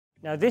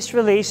Now this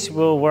release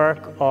will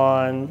work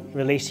on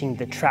releasing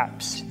the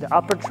traps, the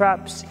upper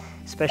traps,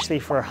 especially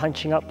for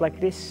hunching up like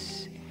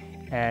this,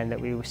 and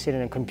that we will sit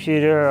in a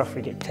computer or if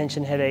we get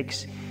tension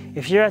headaches.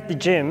 If you're at the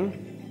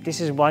gym, this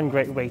is one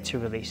great way to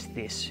release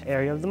this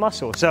area of the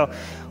muscle. So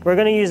we're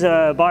going to use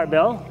a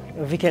barbell.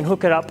 If we can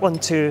hook it up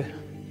onto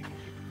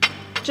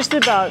just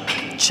about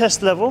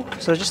chest level,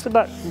 so just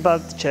about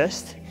above the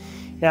chest.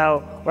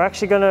 Now we're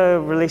actually going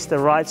to release the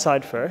right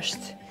side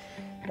first.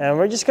 And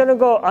we're just going to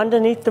go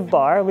underneath the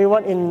bar. We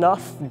want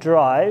enough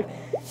drive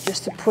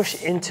just to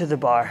push into the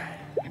bar.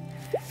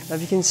 Now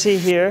if you can see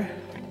here,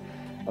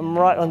 I'm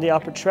right on the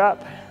upper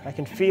trap. I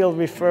can feel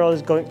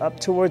referrals going up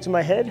towards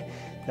my head.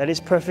 That is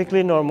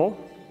perfectly normal.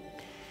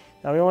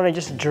 Now we want to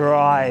just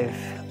drive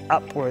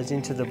upwards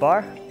into the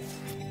bar.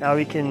 Now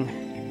we can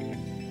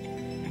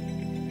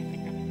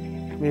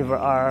move our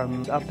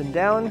arms up and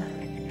down.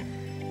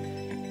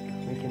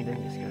 We can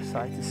then just go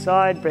side to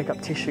side, break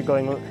up tissue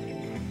going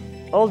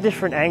all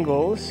different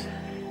angles.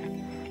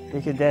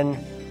 We could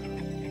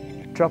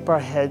then drop our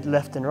head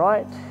left and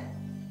right.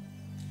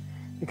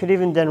 We could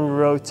even then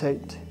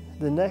rotate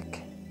the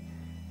neck.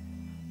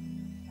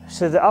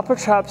 So the upper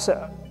traps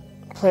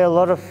play a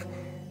lot of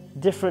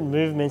different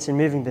movements in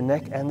moving the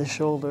neck and the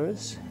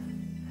shoulders.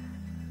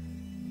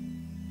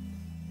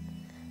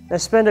 Now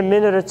spend a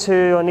minute or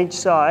two on each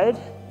side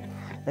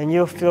and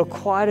you'll feel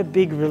quite a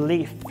big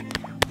relief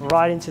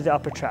right into the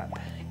upper trap.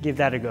 Give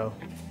that a go.